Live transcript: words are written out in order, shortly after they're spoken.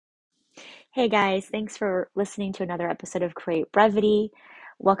Hey guys, thanks for listening to another episode of Create Brevity.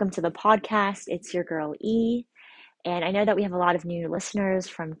 Welcome to the podcast. It's your girl E. And I know that we have a lot of new listeners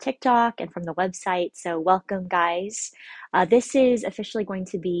from TikTok and from the website, so welcome, guys. This is officially going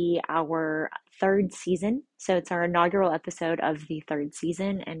to be our third season. So it's our inaugural episode of the third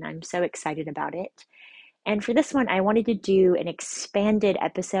season, and I'm so excited about it. And for this one, I wanted to do an expanded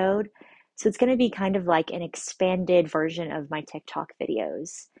episode. So it's going to be kind of like an expanded version of my TikTok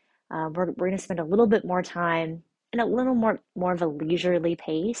videos. We're going to spend a little bit more time and a little more of a leisurely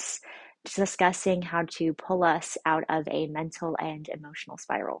pace discussing how to pull us out of a mental and emotional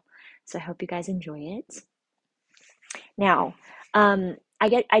spiral. So I hope you guys enjoy it. Now,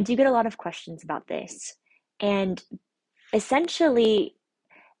 I do get a lot of questions about this, and essentially,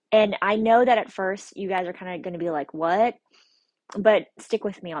 and I know that at first you guys are kind of going to be like, what? But stick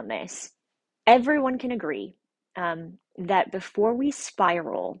with me on this. Everyone can agree that before we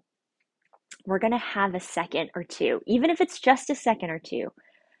spiral, we're going to have a second or two, even if it's just a second or two,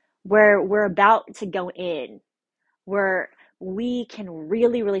 where we're about to go in, where we can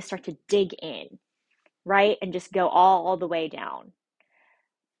really, really start to dig in, right? And just go all the way down.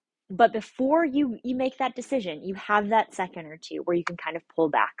 But before you make that decision, you have that second or two where you can kind of pull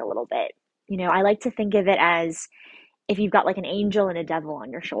back a little bit. I like to think of it as if you've got like an angel and a devil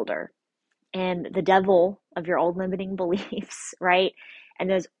on your shoulder, and the devil of your old limiting beliefs, right? And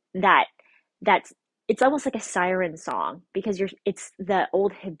those that that's it's almost like a siren song because it's the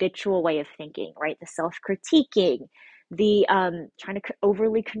old habitual way of thinking, right? The self-critiquing, the trying to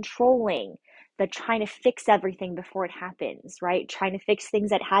overly controlling, the trying to fix everything before it happens, right? Trying to fix things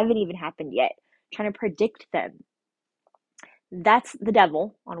that haven't even happened yet, trying to predict them. That's the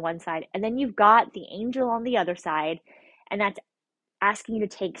devil on one side, and then you've got the angel on the other side, and that's asking you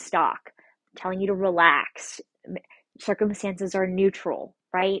to take stock, telling you to relax. Circumstances are neutral,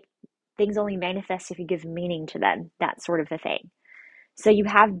 right? Things only manifest if you give meaning to them, that sort of a thing. So you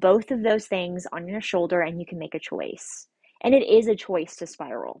have both of those things on your shoulder and you can make a choice. And it is a choice to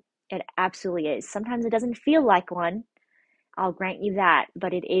spiral. It absolutely is. Sometimes it doesn't feel like one, I'll grant you that,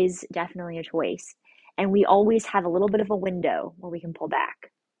 but it is definitely a choice. And we always have a little bit of a window where we can pull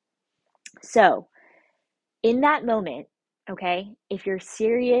back. So, in that moment, okay, if you're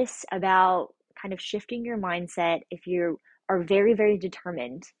serious about kind of shifting your mindset, if you are very, very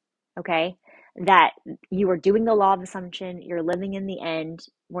determined, okay, that you are doing the law of assumption, you're living in the end,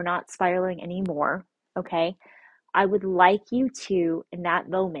 we're not spiraling anymore, okay, I would like you to, in that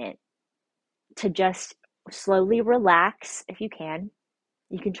moment, to just slowly relax if you can.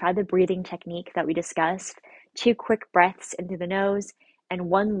 You can try the breathing technique that we discussed, 2 quick breaths in through the nose and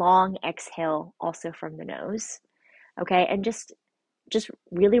one long exhale also from the nose. Okay, and just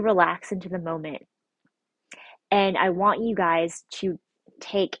really relax into the moment. And I want you guys to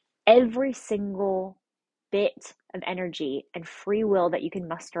take every single bit of energy and free will that you can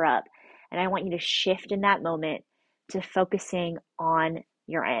muster up, and I want you to shift in that moment to focusing on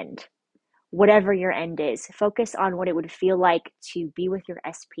your end, whatever your end is. Focus on what it would feel like to be with your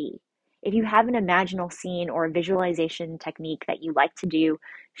SP. If you have an imaginal scene or a visualization technique that you like to do,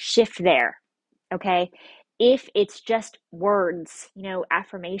 shift there. Okay. If it's just words,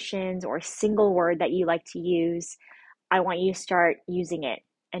 affirmations or a single word that you like to use, I want you to start using it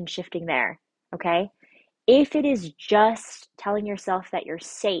and shifting there. Okay. If it is just telling yourself that you're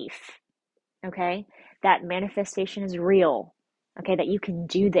safe, okay, that manifestation is real, okay, that you can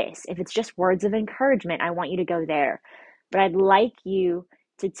do this. If it's just words of encouragement, I want you to go there. But I'd like you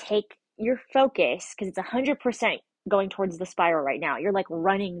to take your focus because it's 100% going towards the spiral right now. You're like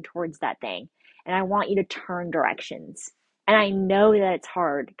running towards that thing. And I want you to turn directions. And I know that it's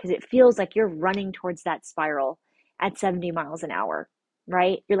hard because it feels like you're running towards that spiral at 70 miles an hour,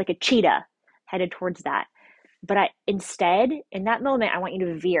 right? You're like a cheetah headed towards that. But instead, in that moment, I want you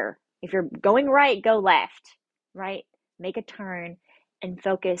to veer. If you're going right, go left, right? Make a turn and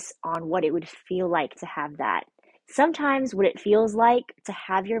focus on what it would feel like to have that. Sometimes what it feels like to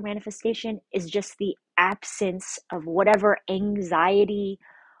have your manifestation is just the absence of whatever anxiety,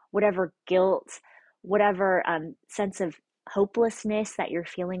 whatever guilt, whatever sense of hopelessness that you're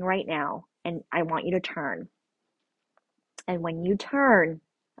feeling right now. And I want you to turn. And when you turn,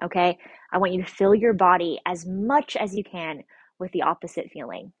 okay, I want you to fill your body as much as you can with the opposite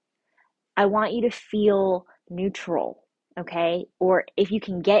feeling. I want you to feel neutral, okay? Or if you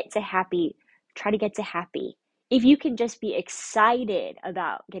can get to happy, try to get to happy. If you can just be excited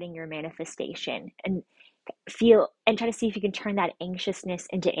about getting your manifestation and feel and try to see if you can turn that anxiousness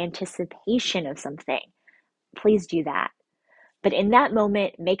into anticipation of something, please do that. But in that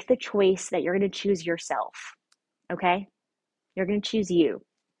moment, make the choice that you're going to choose yourself, okay? You're going to choose you.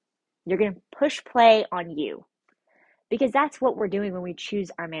 You're going to push play on you, because that's what we're doing when we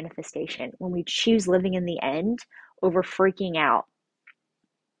choose our manifestation, when we choose living in the end over freaking out.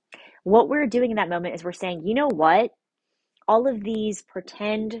 What we're doing in that moment is we're saying, you know what? All of these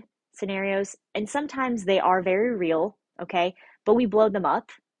pretend scenarios, and sometimes they are very real, okay? But we blow them up,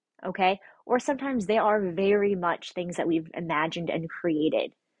 okay? Or sometimes they are very much things that we've imagined and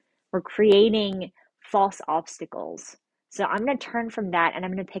created. We're creating false obstacles. So I'm going to turn from that and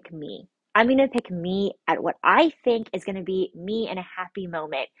I'm going to pick me. I'm going to pick me at what I think is going to be me in a happy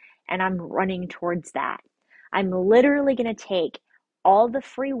moment. And I'm running towards that. I'm literally going to take all the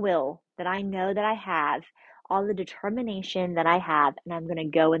free will that I know that I have, all the determination that I have, and I'm going to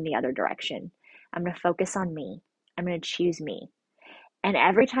go in the other direction. I'm going to focus on me. I'm going to choose me. And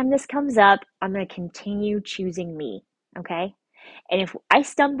every time this comes up, I'm going to continue choosing me. Okay? And if I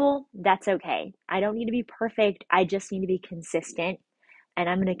stumble, that's okay. I don't need to be perfect. I just need to be consistent. And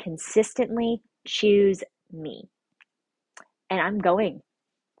I'm going to consistently choose me. And I'm going.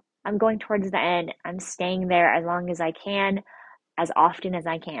 I'm going towards the end. I'm staying there as long as I can, as often as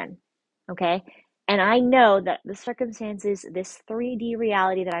I can. Okay? And I know that the circumstances, this 3D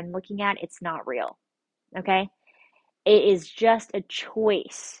reality that I'm looking at, it's not real. Okay? It is just a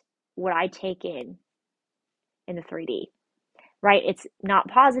choice what I take in the 3D. Right? It's not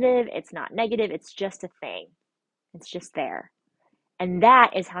positive, it's not negative, it's just a thing. It's just there. And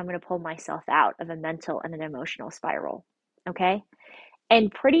that is how I'm going to pull myself out of a mental and an emotional spiral. Okay?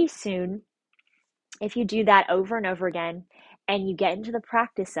 And pretty soon, if you do that over and over again and you get into the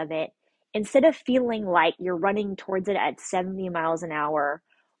practice of it, instead of feeling like you're running towards it at 70 miles an hour,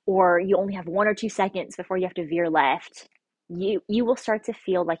 or you only have 1 or 2 seconds before you have to veer left, you will start to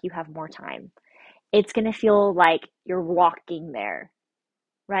feel like you have more time. It's going to feel like you're walking there,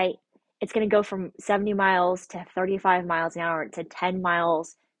 right? It's going to go from 70 miles to 35 miles an hour to 10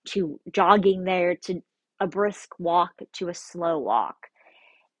 miles to jogging there to a brisk walk to a slow walk.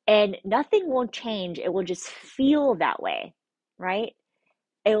 And nothing will change. It will just feel that way, right?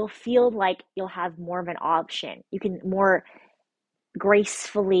 It will feel like you'll have more of an option. You can more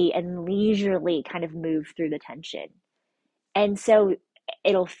gracefully and leisurely kind of move through the tension. And so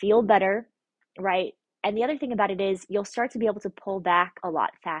it'll feel better, right? And the other thing about it is you'll start to be able to pull back a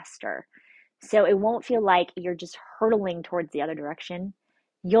lot faster. So it won't feel like you're just hurtling towards the other direction.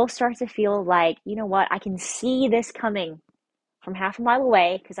 You'll start to feel like, you know what, I can see this coming from half a mile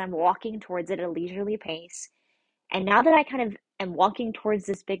away because I'm walking towards it at a leisurely pace. And now that I kind of am walking towards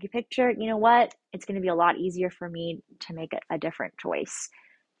this big picture, you know what? It's going to be a lot easier for me to make a different choice,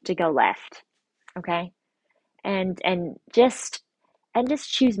 to go left. Okay? And just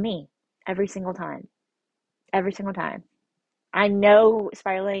choose me every single time. Every single time. I know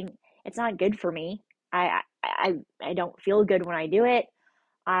spiraling, it's not good for me. I don't feel good when I do it.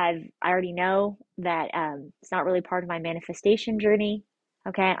 I already know that it's not really part of my manifestation journey.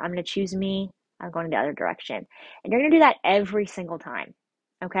 Okay, I'm gonna choose me. I'm going in the other direction, and you're gonna do that every single time.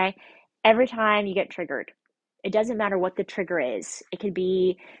 Okay, every time you get triggered, it doesn't matter what the trigger is. It could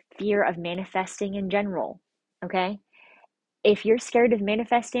be fear of manifesting in general. Okay, if you're scared of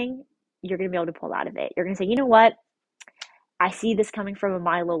manifesting, you're gonna be able to pull out of it. You're gonna say, you know what? I see this coming from a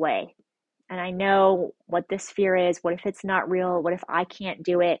mile away. And I know what this fear is. What if it's not real? What if I can't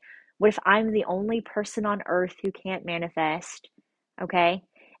do it? What if I'm the only person on earth who can't manifest? Okay.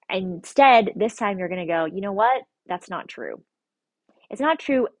 And instead, this time you're going to go, you know what? That's not true. It's not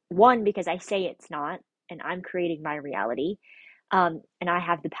true, one, because I say it's not, and I'm creating my reality. And I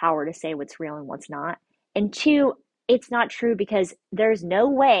have the power to say what's real and what's not. And two, it's not true because there's no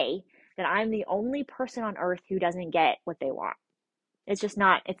way that I'm the only person on earth who doesn't get what they want. It's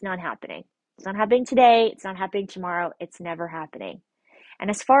not happening. It's not happening today. It's not happening tomorrow. It's never happening. And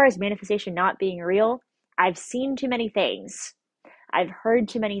as far as manifestation not being real, I've seen too many things. I've heard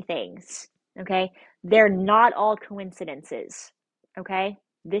too many things. Okay. They're not all coincidences. Okay.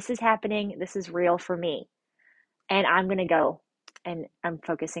 This is happening. This is real for me. And I'm going to go and I'm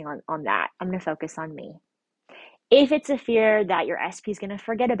focusing on that. I'm going to focus on me. If it's a fear that your SP is going to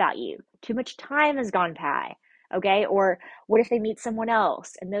forget about you, too much time has gone by, okay? Or what if they meet someone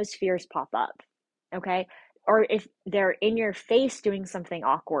else and those fears pop up, okay? Or if they're in your face doing something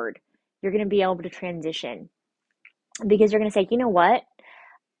awkward, you're going to be able to transition because you're going to say, you know what?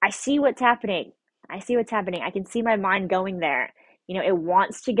 I see what's happening. I see what's happening. I can see my mind going there. You know, it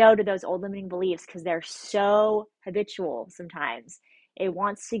wants to go to those old limiting beliefs because they're so habitual sometimes. It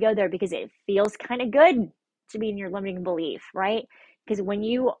wants to go there because it feels kind of good to be in your limiting belief, right? Because when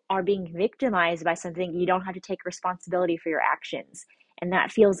you are being victimized by something, you don't have to take responsibility for your actions. And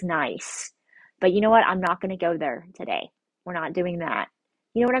that feels nice. But you know what? I'm not going to go there today. We're not doing that.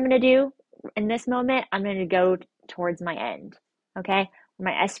 You know what I'm going to do in this moment? I'm going to go towards my end. Okay?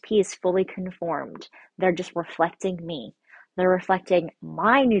 My SP is fully conformed. They're just reflecting me. They're reflecting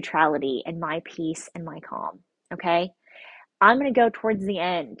my neutrality and my peace and my calm. Okay? I'm going to go towards the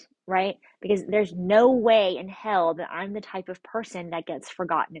end, right? Because there's no way in hell that I'm the type of person that gets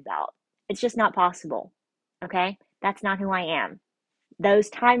forgotten about. It's just not possible. Okay? That's not who I am. Those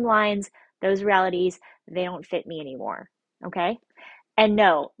timelines, those realities, they don't fit me anymore. Okay? And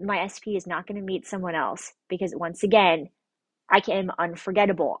no, my SP is not going to meet someone else because once again, I am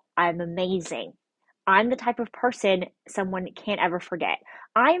unforgettable. I'm amazing. I'm the type of person someone can't ever forget.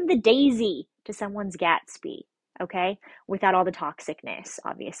 I'm the Daisy to someone's Gatsby, okay? Without all the toxicness,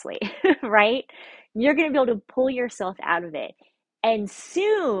 obviously, right? You're going to be able to pull yourself out of it. And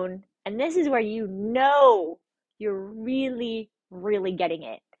soon, and this is where you know you're really, really getting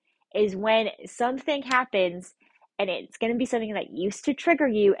it, is when something happens and it's going to be something that used to trigger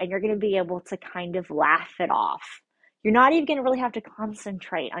you and you're going to be able to kind of laugh it off. You're not even going to really have to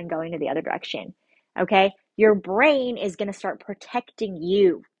concentrate on going to the other direction. Okay? Your brain is going to start protecting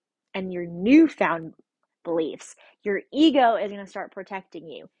you and your newfound beliefs. Your ego is going to start protecting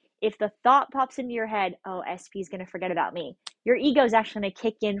you. If the thought pops into your head, oh, SP is going to forget about me, your ego is actually going to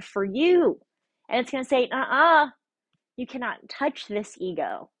kick in for you. And it's going to say, you cannot touch this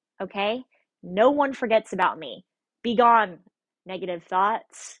ego. Okay? No one forgets about me. Be gone, negative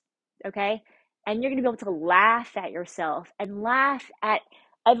thoughts. Okay? And you're going to be able to laugh at yourself and laugh at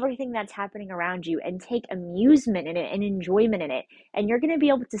everything that's happening around you and take amusement in it and enjoyment in it. And you're going to be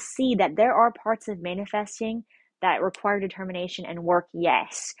able to see that there are parts of manifesting that require determination and work,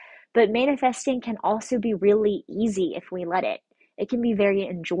 yes. But manifesting can also be really easy if we let it. It can be very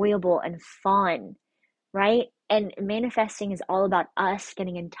enjoyable and fun, right? And manifesting is all about us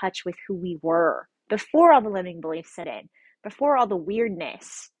getting in touch with who we were before all the limiting beliefs set in, before all the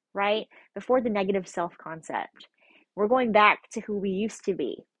weirdness, right? Before the negative self concept. We're going back to who we used to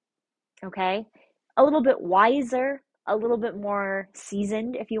be, okay? A little bit wiser, a little bit more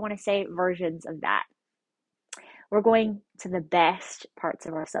seasoned, if you want to say, versions of that. We're going to the best parts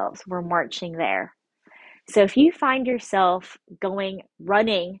of ourselves. We're marching there. So if you find yourself going,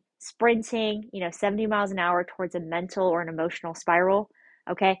 running, sprinting, 70 miles an hour towards a mental or an emotional spiral,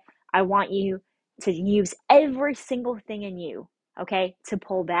 okay, I want you to use every single thing in you, okay, to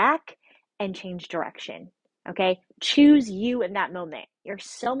pull back and change direction, okay? Choose you in that moment. You're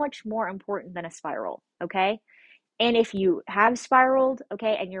so much more important than a spiral, okay? And if you have spiraled,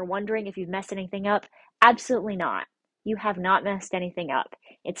 okay, and you're wondering if you've messed anything up, absolutely not. You have not messed anything up.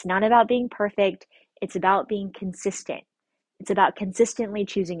 It's not about being perfect, it's about being consistent. It's about consistently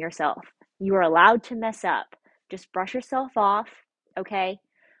choosing yourself. You are allowed to mess up. Just brush yourself off, okay?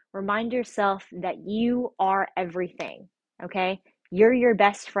 Remind yourself that you are everything, okay? You're your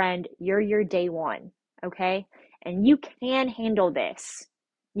best friend, you're your day one, okay? And you can handle this.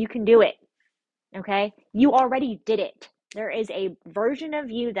 You can do it. Okay? You already did it. There is a version of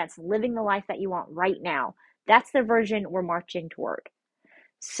you that's living the life that you want right now. That's the version we're marching toward.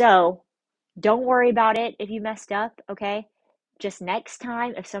 So don't worry about it if you messed up, okay? Just next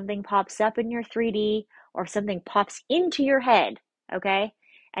time, if something pops up in your 3D or if something pops into your head, okay?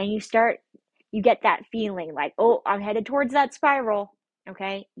 And you get that feeling like, oh, I'm headed towards that spiral,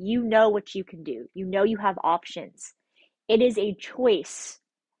 okay? You know what you can do. You know you have options. It is a choice.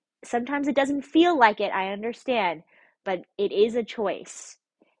 Sometimes it doesn't feel like it, I understand, but it is a choice.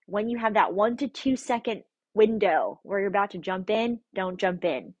 When you have that 1 to 2 second window where you're about to jump in, don't jump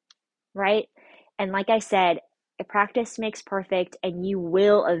in, right? And like I said, practice makes perfect, and you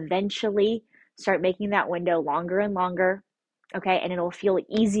will eventually start making that window longer and longer, okay? And it'll feel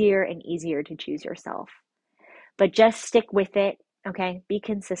easier and easier to choose yourself. But just stick with it, okay? Be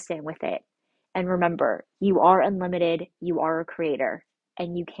consistent with it. And remember, you are unlimited, you are a creator,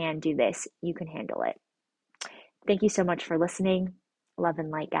 and you can do this. You can handle it. Thank you so much for listening. Love and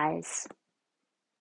light, guys.